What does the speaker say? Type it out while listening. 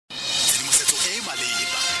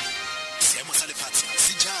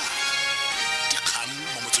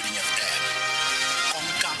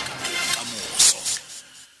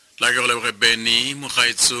La ke go leboge Beni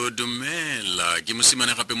Mogaitso dumela ke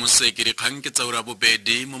mosimane gape mo seke dikgang ke tsaura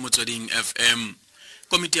bobedi mo motsweding FM.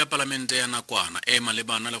 Komiti ya Palamente ya nakwana e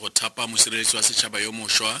malebana le go thapa mosireletsi wa setšhaba yo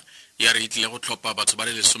mošwa ya re itlile go tlhopha batho ba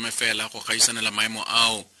le 10 fela go gaisanela maemo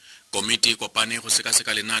ao. Komiti kopane go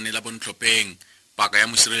sekaseka lenaane la bontlhopheng. Paka ya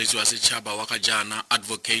mosireletsi wa setšhaba wa ga jaana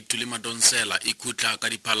Advocate Tuli Madonsela e khutla ka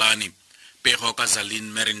diphalane. Pego ka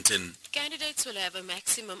Zalin Merrington. Candidates will have a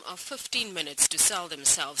maximum of 15 minutes to sell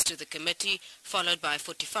themselves to the committee, followed by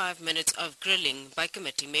 45 minutes of grilling by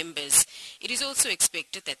committee members. It is also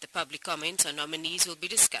expected that the public comments on nominees will be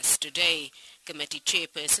discussed today. Committee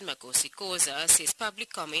Chairperson Makosi Koza says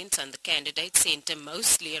public comments on the candidates center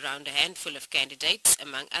mostly around a handful of candidates,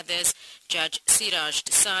 among others Judge Siraj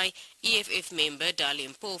Desai, EFF member Dali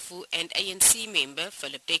Mpofu, and ANC member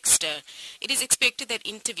Philip Dexter. It is expected that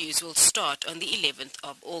interviews will start on the 11th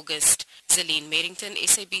of August. Zalin Merrington,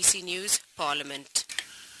 SABC News, Parliament.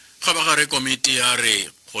 Gabagare komiti ya re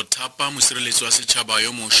go thapa mosireletsi wa setšhaba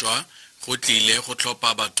yo mošwa go tlile go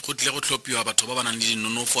tlhophiwa batho ba ba nang le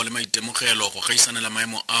dinonofo le maitemogelo go gaisanela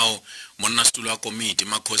maemo ao. Monnasetulo wa komiti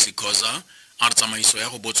Makosi Koza a re tsamaiso ya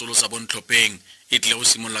go botsolosa bontlhopheng e tlile go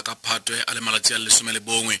simolola ka Phatwe a le malatsi a le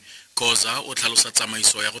 11. Koza o tlhalosa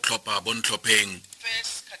tsamaiso ya go tlhopha bontlhopheng.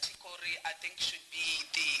 First category I think should be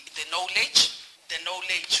the knowledge. The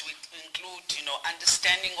knowledge would include,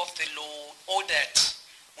 understanding of the law, all that.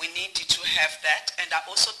 We needed to have that, and I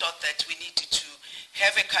also thought that we needed to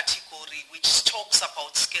have a category which talks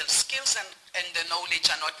about skills. Skills and the knowledge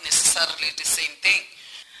are not necessarily the same thing.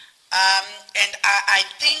 And I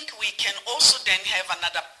think we can also then have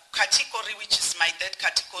another category, which is my third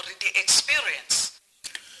category, the experience.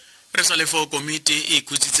 Re sa le fo komiti e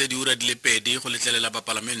khutsitse diura di le pedi go letlelela ba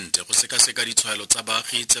palamente go sekaseka ditshwaelo tsa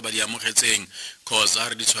baagi tse ba di amogetseng khoza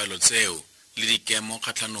re ditshwaelo tseo le dikemo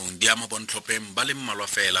kgatlhanong di ama bontlhopheng ba le mmalwa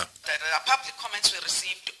fela. The public comments we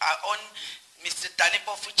received are on Mr.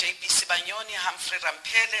 Danipofu JP Sibanyoni, Humphrey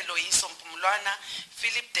Ramphele, Loiso Mpumulwana,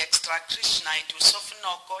 Philip Dexter, Krishna Idu,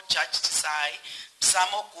 Sofinoko, Judge Desai,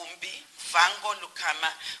 Samo Gumbi, Vango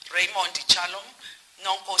Lukama, Raymond Chalom,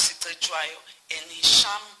 Nonkosi Tsechwayo, and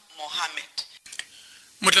Hisham Mohammed.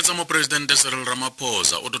 Motlatsa mo Presidente Cyril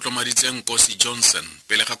Ramaphosa o tlotlomaditse Nkosi Johnson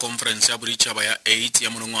pele ga conference ya boditšhaba ya 8 ya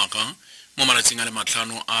monongwaga mo malatsing a le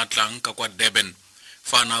 5 a tlang ka kwa Durban.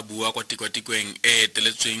 Fana bua kwa tikwatikeng e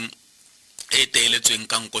teeletsweng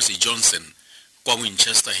ka Nkosi Johnson kwa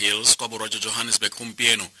Winchester Hills kwa borwa Johannesburg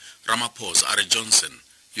gompieno. Ramaphosa a re Johnson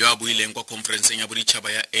yo a buileng kwa conference ya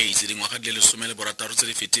boditšhaba ya 8 dingwaga di le 16 tse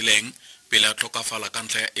di fetileng pele a tlhokafala ka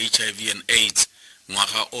ntlha ya HIV and AIDS.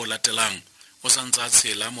 Ngwaga o latelang o santse a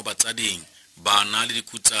tshela mo batsading bana le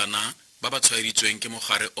dikhutsana ba ba tshwaeditsweng ke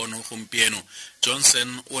mogare ono gompieno.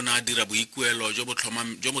 Johnson o na dira boikuelo jo bo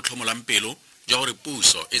tlhomolang pelo jo gore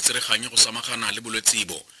puso e tsereganye go samagana le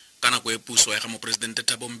bolwetsibo ka nako e puso ya ga moporesidente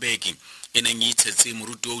Thabo Mbeki e neng e itshetse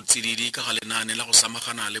moruti o tsididi ka ga lenaane la go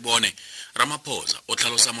samagana le bone. Ramaphosa o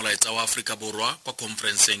tlhalosa molaetsa wa Afrika Borwa kwa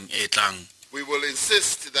conferenceng e tlang. We will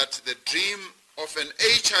insist that the dream of an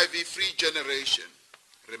HIV-free generation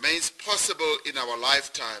remains possible in our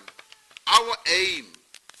lifetime. Our aim,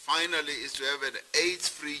 finally, is to have an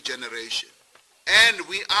AIDS-free generation. And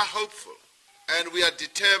we are hopeful, and we are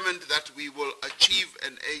determined that we will achieve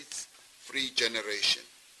an AIDS-free generation.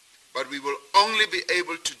 But we will only be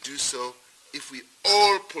able to do so if we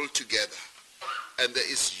all pull together, and there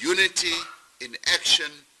is unity in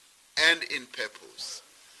action and in purpose.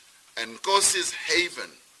 And Nkosi's haven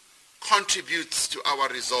contributes to our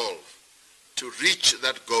resolve to reach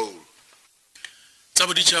that goal. Tsa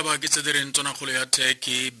boditšhaba ke tse di reng tonakgolo ya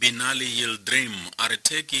Turkey Binali Yildirim a re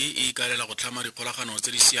Turkey e ikaelela go tlhama dikgolagano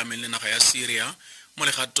tse di siameng le naga ya Syria mo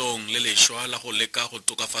legatong le lešwa la go leka go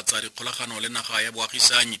tokafatsa dikgolagano le naga ya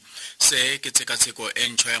boagisanyi. Se ke tshekatsheko e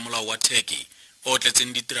ntšhwa ya molao wa Turkey o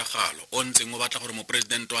tletseng ditiragalo o ntseng o batla gore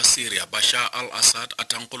moporesidente wa Syria Bashar al-Assad a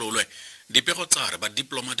thankgololwe. Dipego tsare ba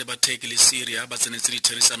diplomate ba Turkey le Syria ba tsenetse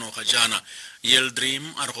ditherisano ga jaana. Yildirim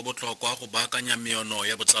a re go botlhokwa go baakanya meono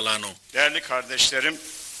ya botsalano. Değerli kardeşlerim,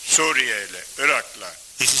 Suriye ile Irak'la.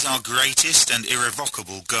 This is our greatest and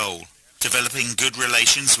irrevocable goal, developing good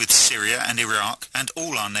relations with Syria and Iraq and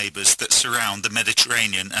all our neighbors that surround the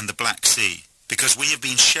Mediterranean and the Black Sea, because we have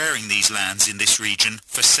been sharing these lands in this region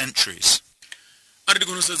for centuries. A re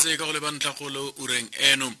dikonosetse ka go lebantlhagolo ureng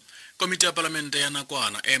eno. Komiti ya Palamente ya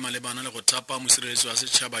nakwana e malebana le go thapa mosireletsi wa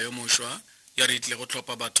setšhaba yo mošwa ya re itlile go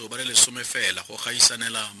tlhopha batho ba le 10 fela go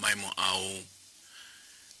gaisanela maemo ao.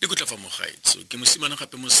 Dikutlafa Mogaitso ke mosimane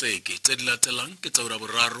gape mo seke tse di latelang ke tsaura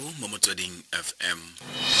boraro mo motsweding FM.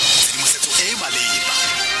 Tshedimosetso e maleba